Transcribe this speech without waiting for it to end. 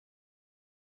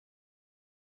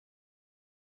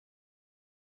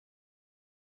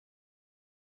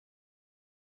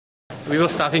We will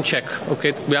start in Czech.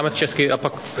 Okay, uděláme v česky a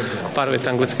pak pár vět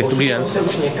anglicky. Dobrý den. Se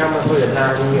už někam to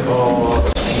jednání o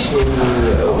zpřísnění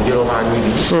udělování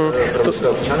víz pro ruské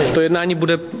občany? To jednání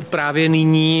bude právě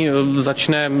nyní,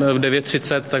 začne v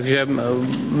 9:30, takže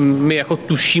my jako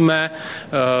tušíme,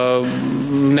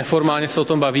 neformálně se o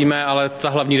tom bavíme, ale ta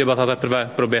hlavní debata teprve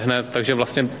proběhne, takže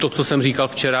vlastně to, co jsem říkal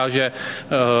včera, že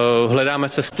hledáme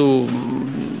cestu,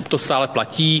 to stále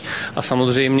platí a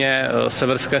samozřejmě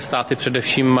severské státy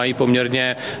především mají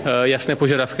poměrně jasné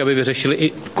požadavky, aby vyřešili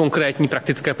i konkrétní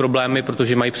praktické problémy,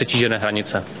 protože mají přetížené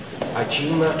hranice. A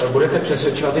čím budete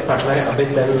přesvědčovat ty partnery, aby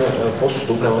ten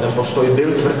postup nebo ten postoj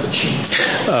byl tvrdší?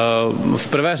 V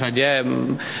prvé řadě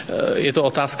je to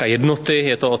otázka jednoty,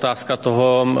 je to otázka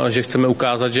toho, že chceme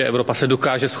ukázat, že Evropa se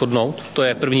dokáže shodnout. To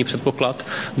je první předpoklad.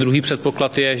 Druhý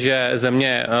předpoklad je, že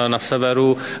země na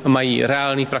severu mají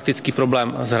reálný praktický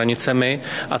problém s hranicemi.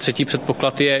 A třetí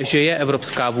předpoklad je, že je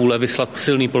evropská vůle vyslat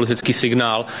silný politický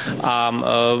signál. A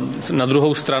na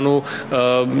druhou stranu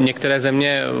některé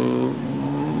země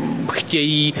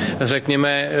chtějí,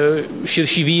 řekněme,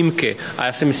 širší výjimky. A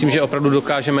já si myslím, že opravdu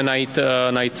dokážeme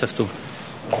najít cestu.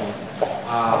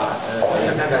 A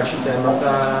jaká další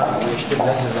témata ještě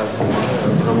dnes zazní,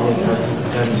 kromě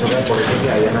té vízové politiky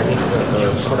a je na nich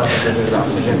shoda, protože zdá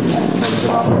se, že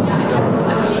vízová politika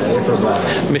je problém.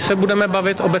 My se budeme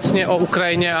bavit obecně o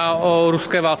Ukrajině a o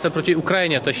ruské válce proti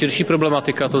Ukrajině. To je širší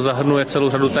problematika, to zahrnuje celou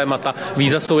řadu témat.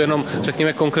 Víza jsou jenom,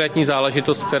 řekněme, konkrétní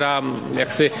záležitost, která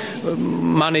jaksi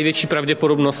má největší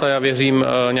pravděpodobnost a já věřím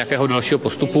nějakého dalšího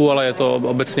postupu, ale je to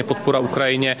obecně podpora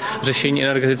Ukrajině, řešení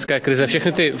energetické krize,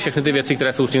 všechny ty věci,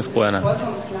 které jsou s tím spojené.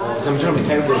 Zemřel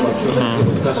Michail Gorbačov,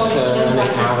 odkaz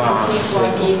nechává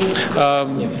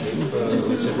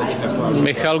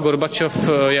Michail Gorbačov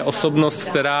je osobnost,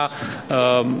 která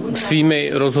svými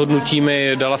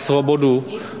rozhodnutími dala svobodu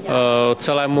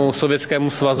celému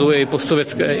Sovětskému svazu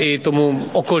i tomu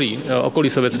okolí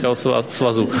Sovětského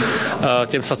svazu,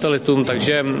 těm satelitům,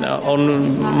 takže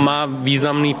on má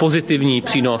významný pozitivní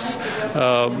přínos,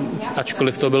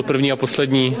 ačkoliv to byl první a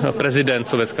poslední prezident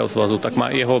Sovětského svazu, tak má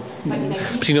jeho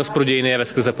přínos pro dějiny je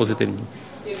veskrze pozitivní.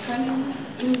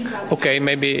 Okay,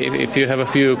 maybe if you have a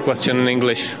few questions in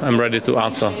English, I'm ready to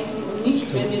answer.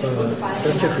 So,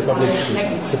 does the Republic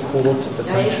support the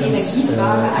sanctions in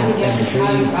energy,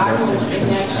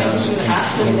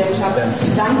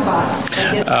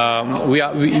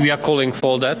 we are calling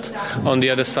for that. On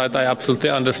the other side, I absolutely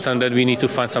understand that we need to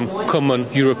find some common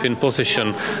European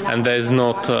position, and there's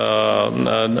not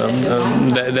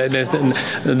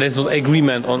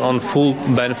agreement on full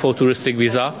ban for touristic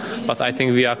visa. But I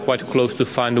think we are quite close to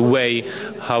find a way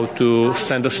how to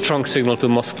send a strong signal to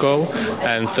Moscow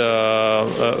and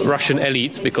Russian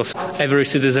elite, because every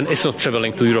citizen is not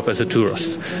traveling to Europe as a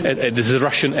tourist. It is a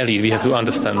Russian elite, we have to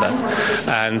understand that.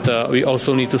 And we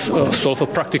also need to solve a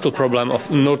practical problem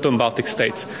of northern Baltic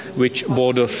states, which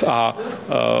borders are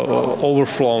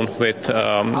overflown with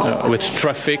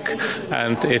traffic,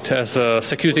 and it has a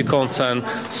security concern,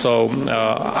 so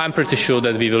I'm pretty sure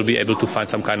that we will be able to find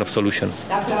some kind of solution.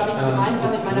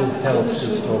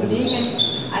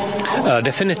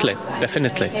 Definitely.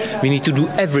 We need to do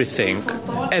everything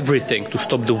to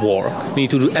stop the war. We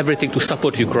need to do everything to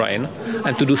support Ukraine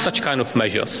and to do such kind of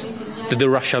measures that the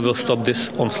Russia will stop this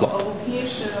onslaught.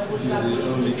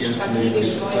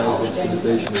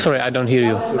 Sorry, I don't hear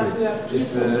you.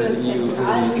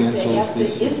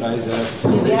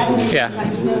 Yeah.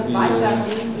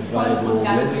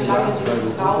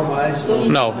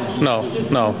 No,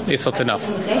 it's not enough.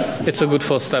 It's a good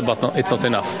first step, but no, it's not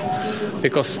enough.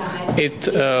 Because it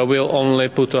will only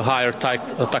put a higher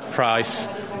price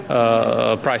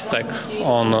tag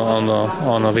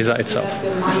on a visa itself.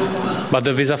 But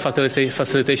the visa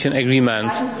facilitation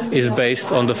agreement is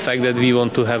based on the fact that we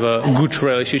want to have a good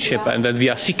relationship and that we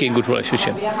are seeking good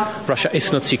relationship. Russia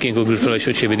is not seeking a good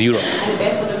relationship with Europe.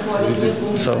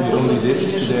 So.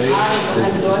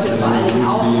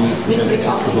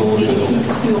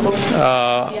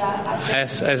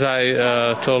 As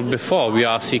I told before, we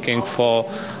are seeking for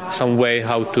some way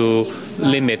how to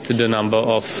limit the number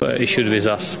of issued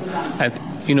visas. And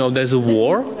you know, there's a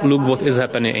war. Look what is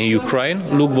happening in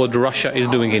Ukraine. Look what Russia is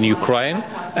doing in Ukraine.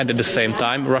 And at the same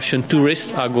time, Russian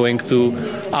tourists are going to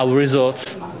our resorts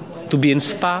to be in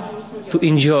spa, to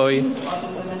enjoy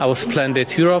our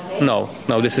splendid Europe? No,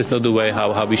 this is not the way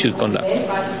how we should conduct.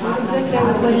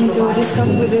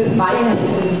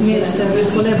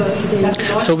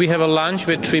 So we have a lunch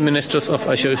with 3 ministers of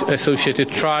associated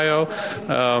trio,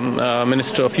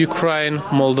 Minister of Ukraine,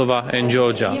 Moldova and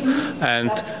Georgia.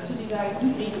 And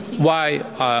why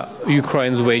are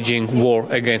Ukrainians waging war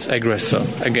against aggressor,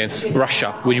 against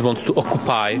Russia, which wants to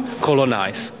occupy,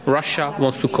 colonize? Russia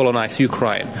wants to colonize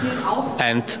Ukraine,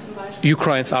 and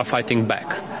Ukrainians are fighting back.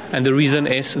 And the reason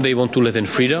is they want to live in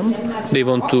freedom, they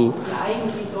want to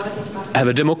have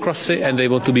a democracy, and they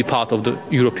want to be part of the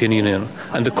European Union.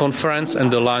 And the conference and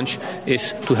the lunch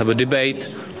is to have a debate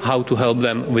how to help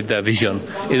them with their vision.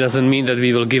 It doesn't mean that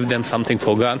we will give them something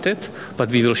for granted, but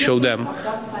we will show them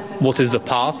what is the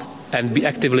path and be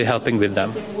actively helping with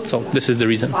them. So this is the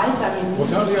reason. What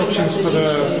are the options for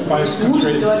the 5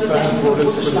 countries that have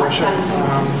borders with Russia?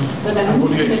 What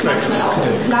do you expect?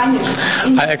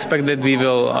 I expect that we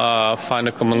will find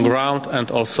a common ground and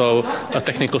also a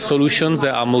technical solution.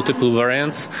 There are multiple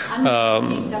variants,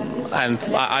 and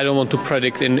I don't want to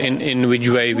predict in which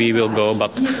way we will go,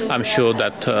 but I'm sure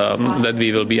that that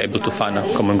we will be able to find a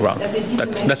common ground.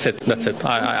 That's it.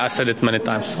 I said it many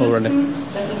times already.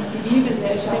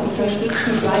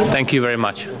 Thank you very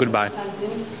much. Goodbye.